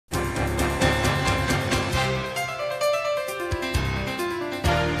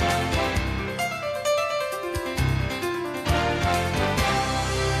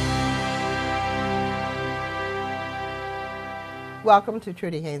Welcome to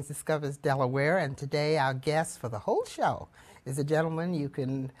Trudy Haynes Discovers Delaware, and today our guest for the whole show is a gentleman you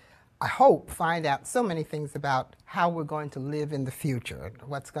can, I hope, find out so many things about how we're going to live in the future,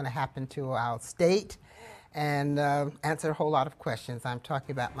 what's going to happen to our state, and answer a whole lot of questions. I'm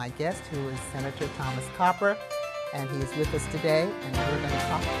talking about my guest, who is Senator Thomas Carper, and he is with us today, and we're going to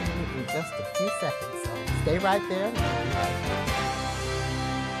talk to him in just a few seconds. So stay right there. And we'll be right back.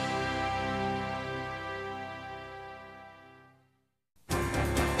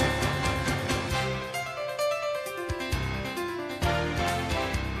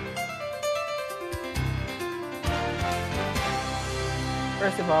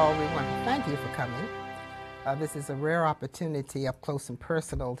 First of all, we want to thank you for coming. This is a rare opportunity up close and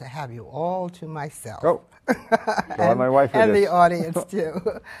personal to have you all to myself. Oh, and my wife and the audience too.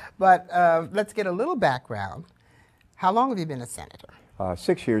 But let's get a little background. How long have you been a senator?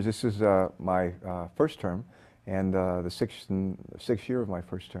 6 years. This is my first term, and the sixth year of my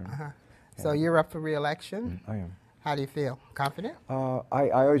first term. So you're up for re-election? I am. How do you feel? Confident?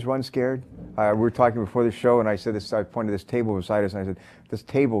 I always run scared. We were talking before the show, and I said this. I pointed to this table beside us, and I said, "This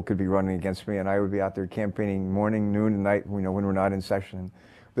table could be running against me," and I would be out there campaigning morning, noon, and night. When we're not in session.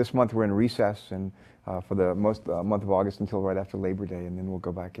 This month we're in recess, and for the month of August until right after Labor Day, and then we'll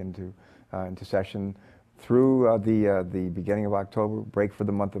go back into session through the beginning of October. Break for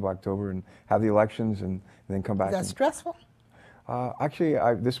the month of October, and have the elections, and then come back. Is that stressful? Actually,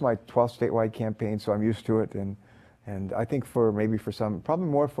 this is my 12th statewide campaign, so I'm used to it, and I think probably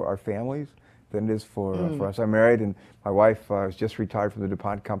more for our families than it is for us. I'm married, and my wife was just retired from the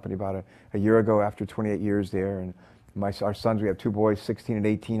DuPont company about a year ago after 28 years there. And our sons, we have two boys, 16 and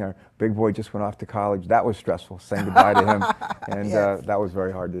 18. Our big boy just went off to college. That was stressful, saying goodbye to him, and yes. That was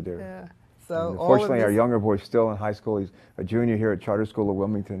very hard to do. Yeah. So fortunately, our younger boy's still in high school. He's a junior here at Charter School of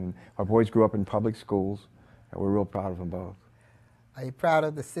Wilmington. And our boys grew up in public schools, and we're real proud of them both. Are you proud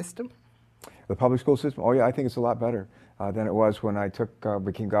of the system? The public school system? Oh yeah, I think it's a lot better than it was when I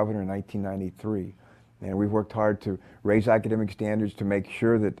became governor in 1993. And we've worked hard to raise academic standards to make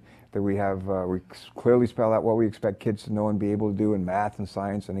sure that we clearly spell out what we expect kids to know and be able to do in math and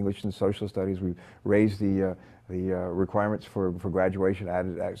science and English and social studies. We've raised the requirements for graduation,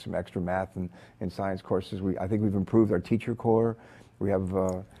 added some extra math and science courses. I think we've improved our teacher corps. We have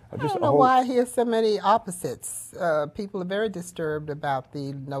I don't know why I hear so many opposites. People are very disturbed about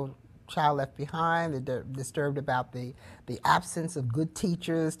the No Child Left Behind. They're disturbed about the absence of good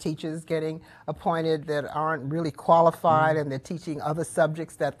teachers getting appointed that aren't really qualified, and they're teaching other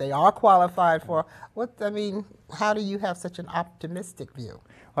subjects that they are qualified for. How do you have such an optimistic view?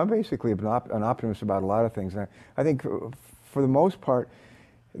 I'm basically an optimist about a lot of things. I think for the most part,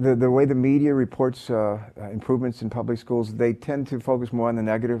 the way the media reports improvements in public schools, they tend to focus more on the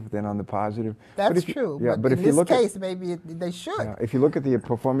negative than on the positive. That's true. Yeah, but in this case, maybe they should. Yeah, if you look at the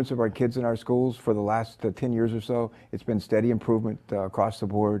performance of our kids in our schools for the last 10 years or so, it's been steady improvement across the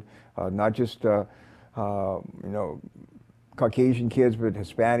board. Not just Caucasian kids, but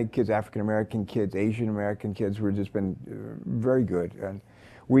Hispanic kids, African American kids, Asian American kids. We've just been very good, and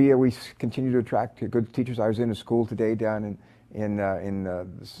we continue to attract good teachers. I was in a school today down in the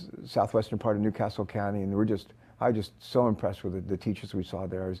southwestern part of Newcastle County, and I was just so impressed with the teachers we saw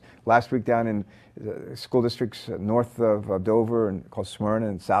there. I was last week down in school districts north of Dover and called Smyrna,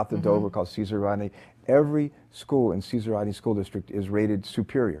 and south of Dover called Cesar Rodney. Every school in Cesar Rodney School District is rated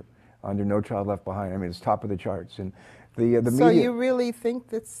superior under No Child Left Behind. I mean, it's top of the charts. And the media. So you really think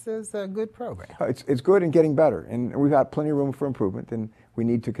this is a good program? It's good and getting better, and we've got plenty of room for improvement, and we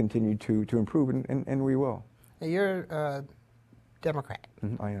need to continue to improve, and we will. Now you're Democrat.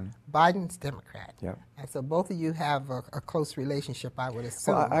 I am. Biden's Democrat. Yeah. And so both of you have a close relationship, I would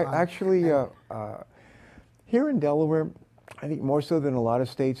assume. Well, actually, here in Delaware, I think more so than a lot of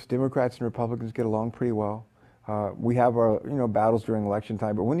states, Democrats and Republicans get along pretty well. We have our battles during election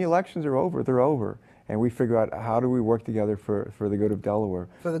time, but when the elections are over, they're over. And we figure out how do we work together for the good of Delaware.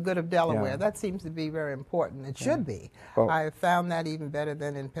 For the good of Delaware. Yeah. That seems to be very important. It should be. Well, I found that even better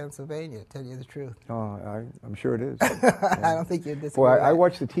than in Pennsylvania, to tell you the truth. Oh, I'm sure it is. I don't think you're disagreeing. Well, I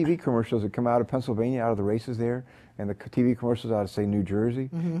watch the TV commercials that come out of Pennsylvania, out of the races there, and the TV commercials out of, say, New Jersey,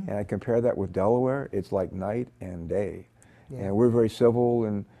 and I compare that with Delaware. It's like night and day. Yeah. And we're very civil,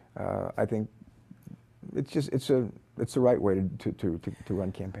 and I think it's the right way to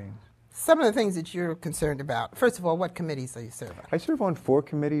run campaigns. Some of the things that you're concerned about. First of all, what committees are you serving? I serve on 4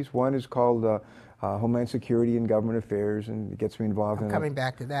 committees. One is called Homeland Security and Government Affairs, and it gets me involved in coming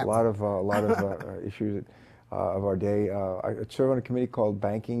back to that. A lot of issues. of our day. I serve on a committee called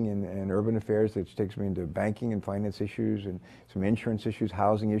Banking and Urban Affairs, which takes me into banking and finance issues and some insurance issues,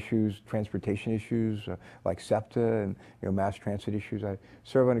 housing issues, transportation issues like SEPTA and mass transit issues. I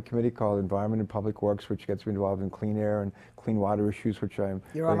serve on a committee called Environment and Public Works, which gets me involved in clean air and clean water issues, which I'm.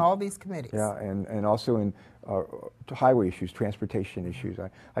 You're on all these committees. Yeah, and also in highway issues, transportation issues.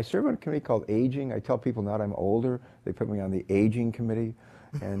 I serve on a committee called Aging. I tell people now that I'm older, they put me on the Aging Committee.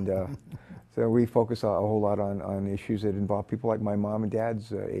 And so we focus a whole lot on issues that involve people like my mom and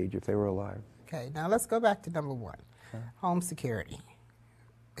dad's age if they were alive. Okay, now let's go back to number one, home security.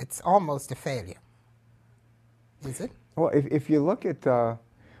 It's almost a failure, is it? Well, if you look at,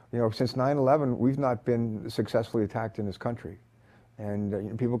 since 9/11, we've not been successfully attacked in this country.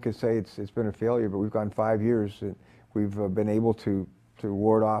 And people can say it's been a failure, but we've gone 5 years and we've been able to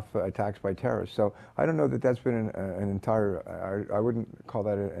ward off attacks by terrorists. So I don't know that that's been an entire, I wouldn't call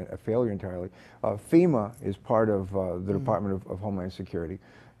that a failure entirely. FEMA is part of the Department of Homeland Security.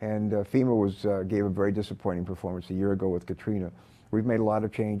 And FEMA gave a very disappointing performance a year ago with Katrina. We've made a lot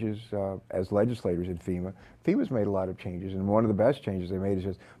of changes as legislators in FEMA. FEMA's made a lot of changes, and one of the best changes they made is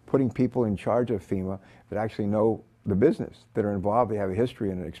just putting people in charge of FEMA that actually know the business, that are involved, they have a history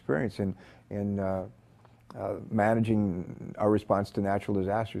and an experience in managing our response to natural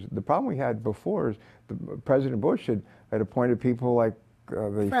disasters. The problem we had before is President Bush had appointed people like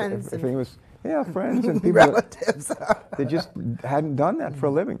the famous friends and people relatives. They just hadn't done that for a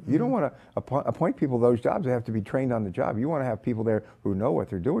living. You don't want to appoint people those jobs. They have to be trained on the job. You want to have people there who know what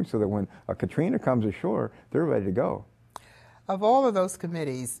they're doing so that when a Katrina comes ashore, they're ready to go. Of all of those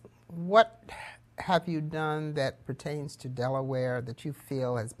committees, what have you done that pertains to Delaware that you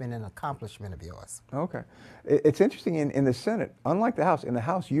feel has been an accomplishment of yours? Okay. It's interesting in the Senate, unlike the House, in the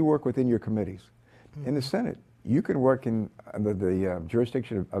House you work within your committees. In the Senate, you can work in the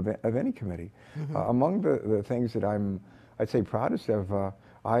jurisdiction of any committee. Among the things that I'd say proudest of,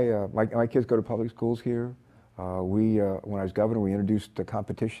 my kids go to public schools here. When I was governor, we introduced a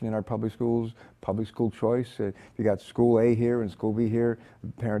competition in our public schools, public school choice. If you got school A here and school B here,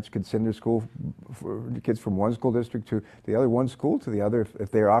 parents could send their kids from one school district to the other, one school to the other,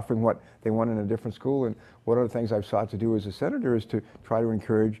 if they're offering what they want in a different school. And one of the things I've sought to do as a senator is to try to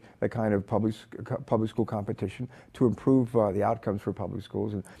encourage that kind of public school competition to improve the outcomes for public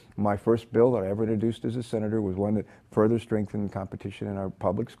schools. And my first bill that I ever introduced as a senator was one that further strengthened competition in our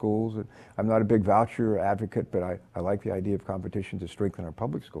public schools. And I'm not a big voucher advocate, but I like the idea of competition to strengthen our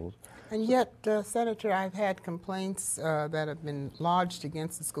public schools. And yet, Senator, I've had complaints that have been lodged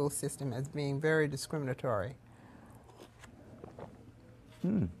against the school system as being very discriminatory.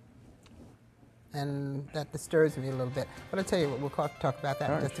 And that disturbs me a little bit. But I'll tell you what, we'll talk about that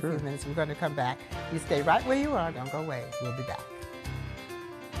in just a few minutes. We're going to come back. You stay right where you are. Don't go away. We'll be back.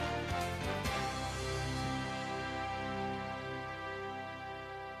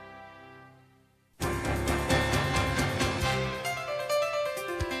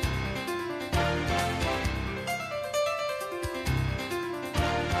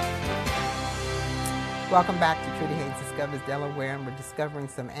 Welcome back to Trudy Haynes Discovers Delaware, and we're discovering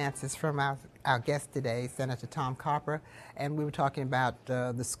some answers from our guest today, Senator Tom Carper, and we were talking about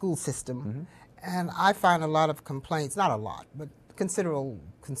the school system. And I find a lot of complaints, not a lot, but considerable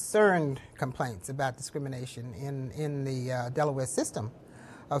concerned complaints about discrimination in the Delaware system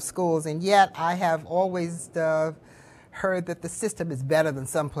of schools, and yet I have always heard that the system is better than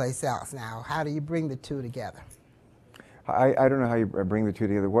someplace else. Now, how do you bring the two together? I don't know how you bring the two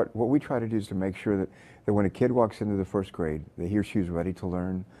together. What we try to do is to make sure that when a kid walks into the first grade, that he or she is ready to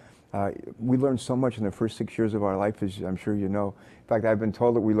learn. We learn so much in the first 6 years of our life, as I'm sure you know. In fact, I've been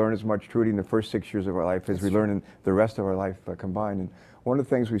told that we learn as much, Trudy, in the first 6 years of our life as we learn in the rest of our life combined. And one of the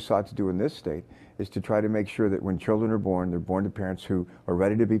things we sought to do in this state is to try to make sure that when children are born, they're born to parents who are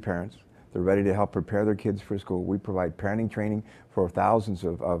ready to be parents. They're ready to help prepare their kids for school. We provide parenting training for thousands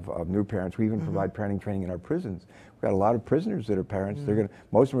of new parents. We even provide parenting training in our prisons. We've got a lot of prisoners that are parents.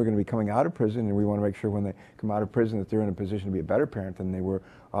 Most of them are going to be coming out of prison, and we want to make sure when they come out of prison that they're in a position to be a better parent than they were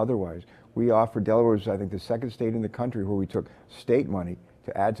otherwise. We offer, Delaware is, I think, the second state in the country where we took state money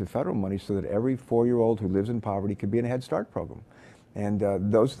to add to federal money so that every 4-year-old who lives in poverty could be in a Head Start program. And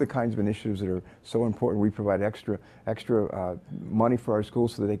those are the kinds of initiatives that are so important. We provide extra money for our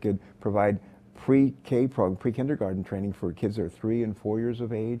schools so that they could provide pre-K program, pre-kindergarten training for kids that are 3 and 4 years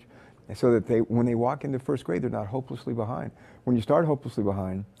of age, so that when they walk into first grade, they're not hopelessly behind. When you start hopelessly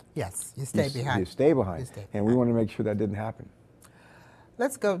behind, yes, you stay behind. You stay behind. And we want to make sure that didn't happen.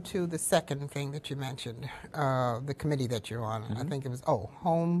 Let's go to the second thing that you mentioned, the committee that you're on. I think it was,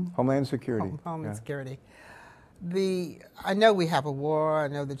 Homeland Security. Homeland Security. I know we have a war. I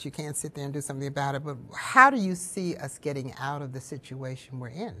know that you can't sit there and do something about it. But how do you see us getting out of the situation we're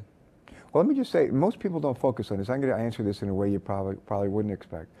in? Well, let me just say, most people don't focus on this. I'm going to answer this in a way you probably wouldn't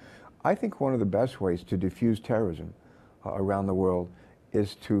expect. I think one of the best ways to diffuse terrorism around the world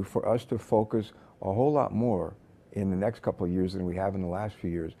is for us to focus a whole lot more in the next couple of years than we have in the last few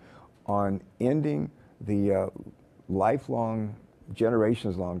years on ending the lifelong,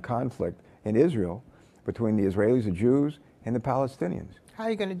 generations-long conflict in Israel between the Israelis, the Jews, and the Palestinians. How are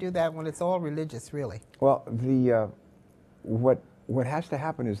you going to do that when it's all religious, really? Well, what has to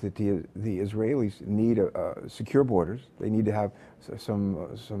happen is that the Israelis need secure borders. They need to have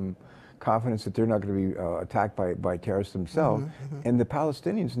some confidence that they're not going to be attacked by terrorists themselves. And the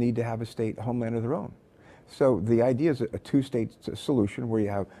Palestinians need to have a state homeland of their own. So the idea is a two-state solution where you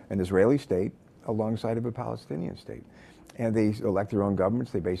have an Israeli state alongside of a Palestinian state. And they elect their own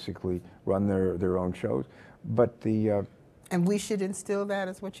governments. They basically run their own shows. But and we should instill that,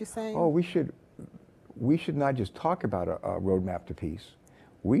 is what you're saying? Oh, we should not just talk about a roadmap to peace.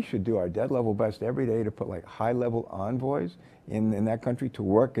 We should do our dead level best every day to put like high-level envoys in that country to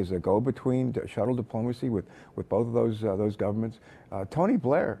work as a go-between, shuttle diplomacy with both of those governments. Tony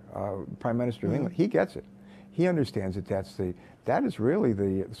Blair, Prime Minister of England, he gets it. He understands that that is really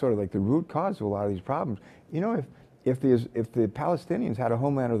the sort of like the root cause of a lot of these problems. You know, if the Palestinians had a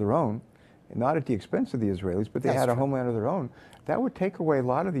homeland of their own, not at the expense of the Israelis, but they had a homeland of their own, that would take away a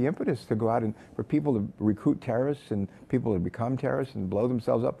lot of the impetus to go out and for people to recruit terrorists and people to become terrorists and blow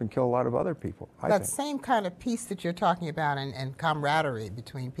themselves up and kill a lot of other people. That same kind of peace that you're talking about and camaraderie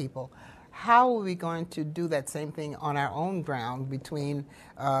between people, how are we going to do that same thing on our own ground between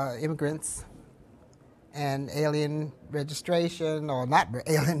immigrants and alien registration, or not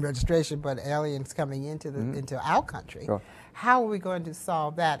alien registration, but aliens coming into our country? Sure. How are we going to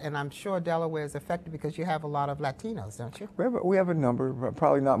solve that? And I'm sure Delaware is affected because you have a lot of Latinos, don't you? We have a number,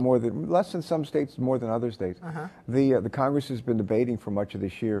 probably not less than some states, more than other states. The Congress has been debating for much of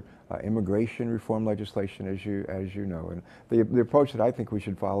this year immigration reform legislation, as you know. And the approach that I think we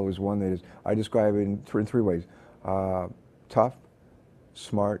should follow is one that is, I describe it in three ways: tough,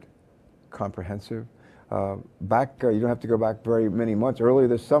 smart, comprehensive. You don't have to go back very many months. Earlier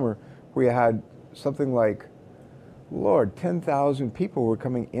this summer, we had something like, Lord, 10,000 people were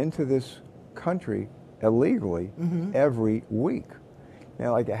coming into this country illegally every week.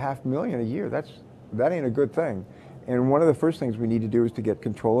 Now, like 500,000 a year, that ain't a good thing. And one of the first things we need to do is to get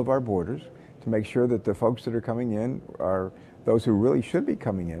control of our borders, to make sure that the folks that are coming in are those who really should be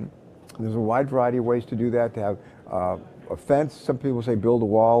coming in. There's a wide variety of ways to do that, to have a fence. Some people say build a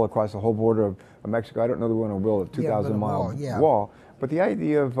wall across the whole border of Mexico. I don't know that we want to build a 2,000-mile wall. But the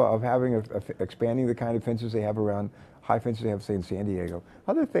idea of having expanding the kind of fences they have around, high fences they have, say, in San Diego.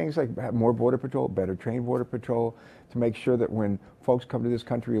 Other things like have more border patrol, better trained border patrol, to make sure that when folks come to this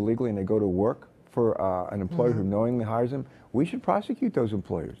country illegally and they go to work for an employer who knowingly hires them, we should prosecute those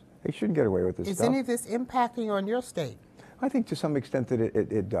employers. They shouldn't get away with this stuff. Is any of this impacting on your state? I think to some extent that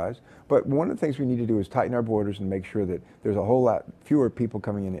it does. But one of the things we need to do is tighten our borders and make sure that there's a whole lot fewer people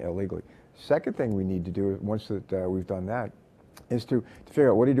coming in illegally. Second thing we need to do, once that we've done that, is to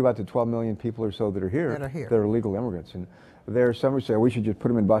figure out what do you do about the 12 million people or so that are here that are legal immigrants. And there are some who say we should just put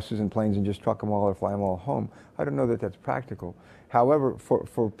them in buses and planes and just truck them all or fly them all home. I don't know that that's practical. However,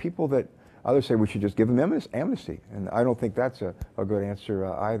 for people that others say we should just give them amnesty, and I don't think that's a good answer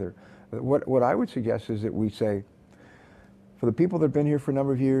either. What I would suggest is that we say, for the people that have been here for a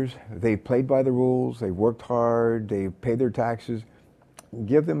number of years, they've played by the rules, they've worked hard, they've paid their taxes,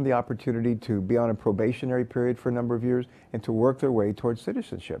 give them the opportunity to be on a probationary period for a number of years and to work their way towards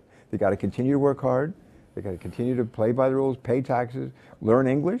citizenship. They got to continue to work hard, they got to continue to play by the rules, pay taxes, learn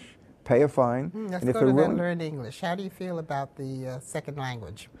English, pay a fine. Let's go to that, learn English. How do you feel about the second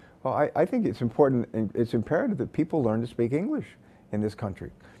language? Well, I think it's important and it's imperative that people learn to speak English in this country.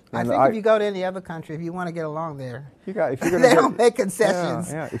 And I think if you go to any other country, if you want to get along there, if you're they don't make concessions.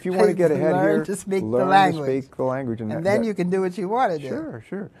 Yeah. If you want to get ahead learn here, to speak learn the language. to speak the language. And then you can do what you want to do.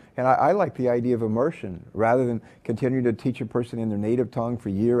 Sure. And I like the idea of immersion, rather than continuing to teach a person in their native tongue for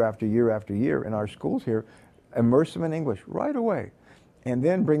year after year after year in our schools here. Immerse them in English right away. And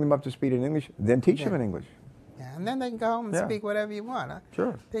then bring them up to speed in English, then teach them in English. Yeah, and then they can go home and speak whatever you want. Huh?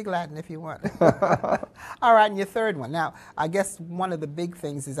 Sure. Big Latin if you want. All right, and your third one. Now, I guess one of the big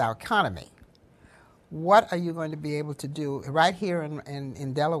things is our economy. What are you going to be able to do? Right here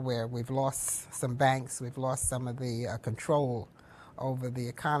in Delaware, we've lost some banks. We've lost some of the control over the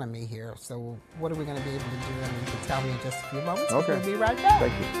economy here. So what are we going to be able to do? And you can tell me in just a few moments. Okay. We'll be right back.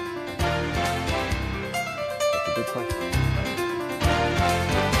 Thank you. That's a good question.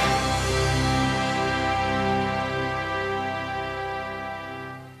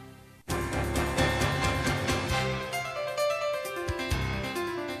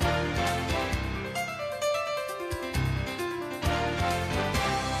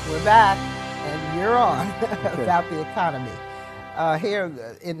 we're back, and you're on about the economy.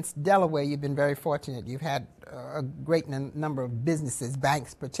 Here in Delaware, you've been very fortunate. You've had a great number of businesses,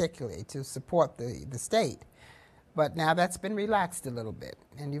 banks particularly, to support the state. But now that's been relaxed a little bit,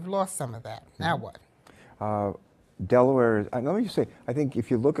 and you've lost some of that. Now what? Delaware, let me just say, I think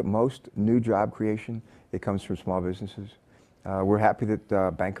if you look at most new job creation, it comes from small businesses. We're happy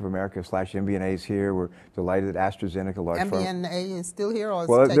that Bank of America / MBNA is here. We're delighted that AstraZeneca, large firm. MBNA is still here, or is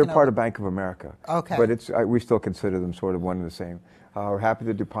well, it they're taken part over? of Bank of America. Okay. But it's we still consider them sort of one and the same. We're happy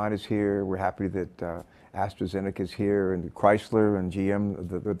that DuPont is here. We're happy that AstraZeneca is here, and Chrysler and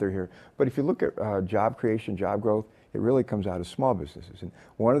GM that they're here. But if you look at job creation, job growth, it really comes out of small businesses. And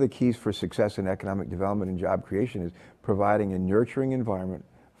one of the keys for success in economic development and job creation is providing a nurturing environment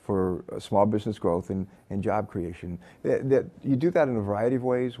for small business growth and job creation. You do that in a variety of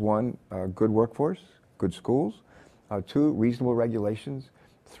ways. One, good workforce, good schools. Two, reasonable regulations.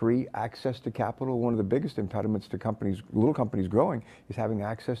 Three, access to capital. One of the biggest impediments to companies, little companies growing, is having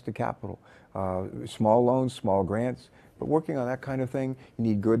access to capital. Small loans, small grants. But working on that kind of thing, you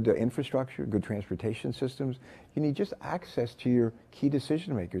need good infrastructure, good transportation systems. You need just access to your key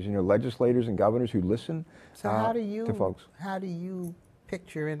decision makers, legislators and governors who listen So how do you, to folks. How do you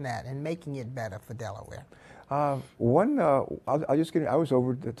picture in that and making it better for Delaware? I'll just get. I was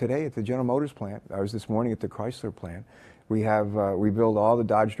over today at the General Motors plant. I was this morning at the Chrysler plant. We build all the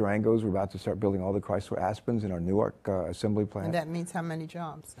Dodge Durangos. We're about to start building all the Chrysler Aspens in our Newark assembly plant. And that means how many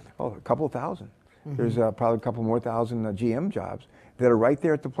jobs? Oh, a couple of thousand. Mm-hmm. There's probably a couple more thousand GM jobs that are right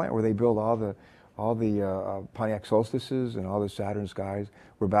there at the plant where they build all the Pontiac Solstices and all the Saturn Skies.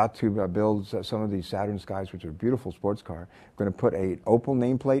 We're about to build some of these Saturn Skies, which are a beautiful sports car. We're going to put a Opel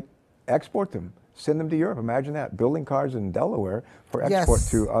nameplate, export them, send them to Europe. Imagine that, building cars in Delaware for export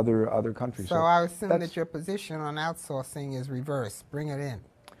to other countries. So I assume that your position on outsourcing is reversed. Bring it in.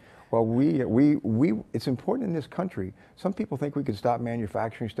 Well, it's important in this country. Some people think we could stop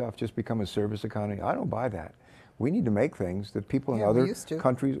manufacturing stuff, just become a service economy. I don't buy that. We need to make things that people in other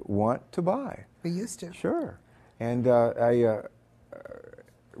countries want to buy. We used to. Sure. And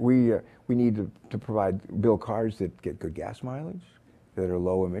we need to build cars that get good gas mileage, that are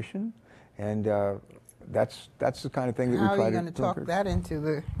low emission, and that's the kind of thing that we try to. How are you going to talk that into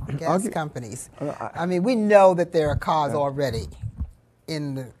the gas companies? I mean, we know that there are cars already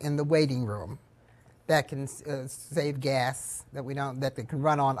in the waiting room that can save gas, that they can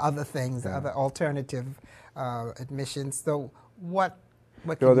run on other things, other alternative emissions. So what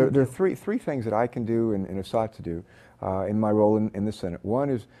can you do? There are three things that I can do and have sought to do in my role in the Senate. One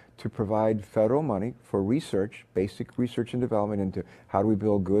is to provide federal money for research, basic research and development into how do we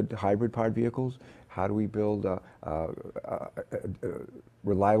build good hybrid-powered vehicles, how do we build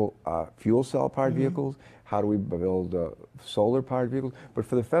reliable fuel cell-powered vehicles, how do we build solar-powered vehicles, but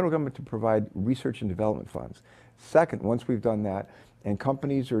for the federal government to provide research and development funds. Second, once we've done that, and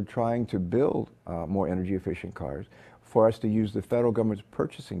companies are trying to build more energy-efficient cars, for us to use the federal government's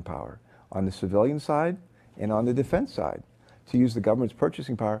purchasing power on the civilian side and on the defense side, to use the government's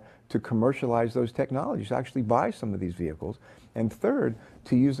purchasing power to commercialize those technologies, to actually buy some of these vehicles. And third,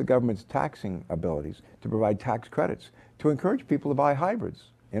 to use the government's taxing abilities to provide tax credits, to encourage people to buy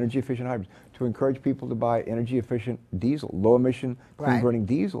hybrids, energy-efficient hybrids, to encourage people to buy energy-efficient diesel, low-emission, clean-burning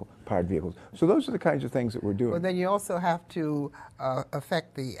diesel-powered vehicles. So those are the kinds of things that we're doing. Well, then you also have to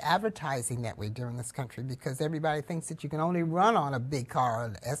affect the advertising that we do in this country, because everybody thinks that you can only run on a big car,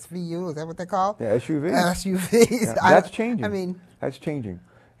 an SVU, is that what they call? Yeah, SUVs. SUVs. Yeah, that's changing. I mean, that's changing.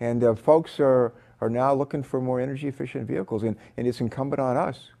 And folks are now looking for more energy-efficient vehicles, and it's incumbent on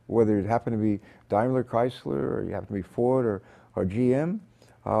us, whether it happen to be Daimler, Chrysler, or you happen to be Ford or GM,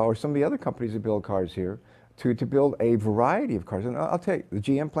 or some of the other companies that build cars here, to build a variety of cars. And I'll tell you, the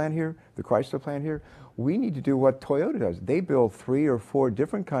GM plant here, the Chrysler plant here, we need to do what Toyota does. They build 3 or 4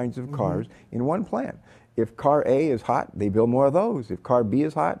 different kinds of cars in one plant. If car A is hot, they build more of those. If car B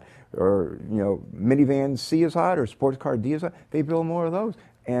is hot, or minivan C is hot, or sports car D is hot, they build more of those.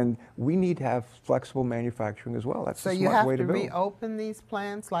 And we need to have flexible manufacturing as well. That's the smart way to build. So you have to reopen these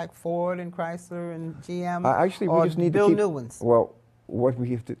plants like Ford and Chrysler and GM, actually, we just need build to new ones? Well, what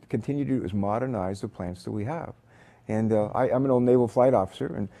we have to continue to do is modernize the plants that we have. And I'm an old naval flight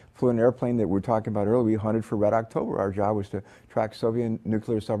officer and flew an airplane that we were talking about earlier. We hunted for Red October. Our job was to track Soviet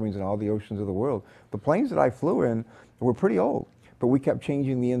nuclear submarines in all the oceans of the world. The planes that I flew in were pretty old, but we kept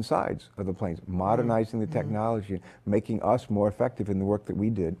changing the insides of the planes, modernizing the technology, making us more effective in the work that we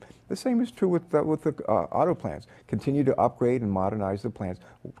did. The same is true with the auto plants. Continue to upgrade and modernize the plants,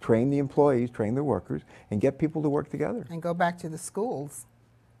 train the employees, train the workers, and get people to work together. And go back to the schools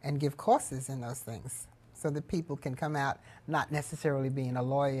and give courses in those things, so that people can come out not necessarily being a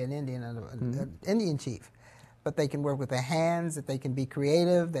lawyer, an Indian, an Indian chief, but they can work with their hands, that they can be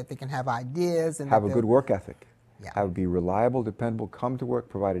creative, that they can have ideas. And have a good work ethic. Yeah. Have be reliable, dependable, come to work,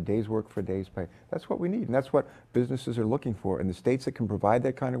 provide a day's work for a day's pay. That's what we need, and that's what businesses are looking for. In the states that can provide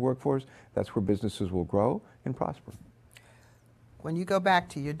that kind of workforce, that's where businesses will grow and prosper. When you go back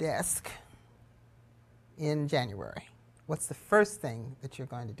to your desk in January, what's the first thing that you're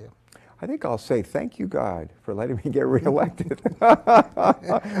going to do? I think I'll say thank you, God, for letting me get reelected.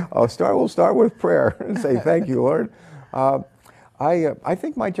 We'll start with prayer and say thank you, Lord. I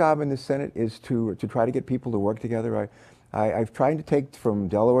think my job in the Senate is to try to get people to work together. I've tried to take from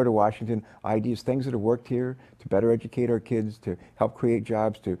Delaware to Washington ideas, things that have worked here, to better educate our kids, to help create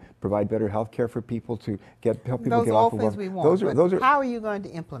jobs, to provide better health care for people, to help people get off of those are all things we want. Those are, how are you going to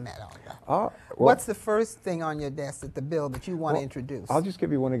implement all that? Well, what's the first thing on your desk, the bill that you want to introduce? I'll just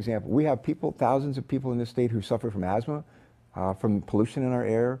give you one example. We have people, thousands of people in this state who suffer from asthma, from pollution in our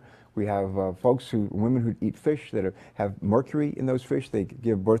air. We have women who eat fish that have mercury in those fish. They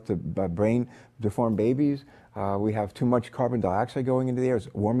give birth to brain-deformed babies. We have too much carbon dioxide going into the air. It's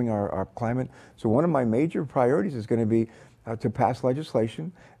warming our climate. So one of my major priorities is going to be to pass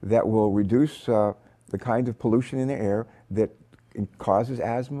legislation that will reduce the kind of pollution in the air that causes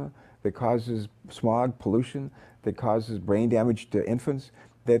asthma, that causes smog, pollution, that causes brain damage to infants,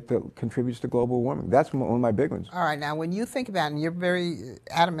 that contributes to global warming. That's one of my big ones. All right, now when you think about it, and you're very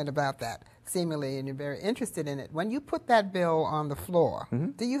adamant about that, seemingly, and you're very interested in it, when you put that bill on the floor,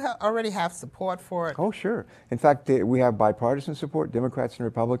 do you already have support for it? Oh, sure. In fact, we have bipartisan support, Democrats and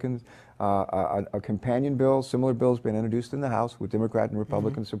Republicans. A companion bill, similar bills been introduced in the House with Democrat and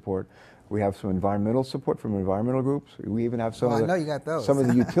Republican support. We have some environmental support from environmental groups. We even have some of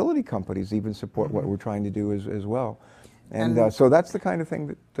the utility companies even support what we're trying to do as well. And so that's the kind of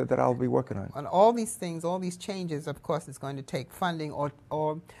thing that I'll be working on. And all these things, all these changes, of course, it's going to take funding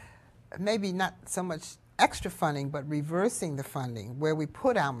or maybe not so much extra funding, but reversing the funding. Where we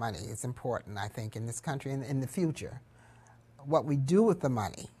put our money is important, I think, in this country and in the future. What we do with the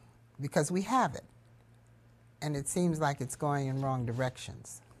money, because we have it. And it seems like it's going in wrong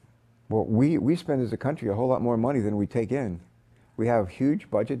directions. Well, we spend as a country a whole lot more money than we take in. We have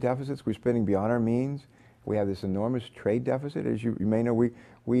huge budget deficits. We're spending beyond our means. We have this enormous trade deficit. As you may know, we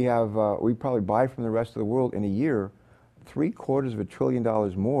probably buy from the rest of the world in a year $750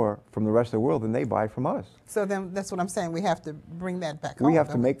 billion more from the rest of the world than they buy from us. So then that's what I'm saying. We have to bring that back home. We have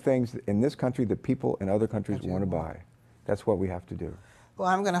to make things in this country that people in other countries want to buy. That's what we have to do. Well,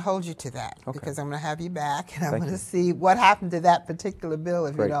 I'm going to hold you to that because I'm going to have you back and I'm going to see what happened to that particular bill,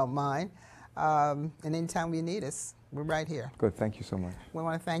 if you don't mind. And anytime you need us, we're right here. Good. Thank you so much. We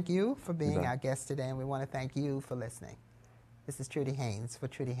want to thank you for being our guest today, and we want to thank you for listening. This is Trudy Haynes for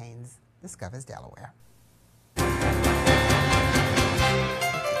Trudy Haynes Discovers Delaware.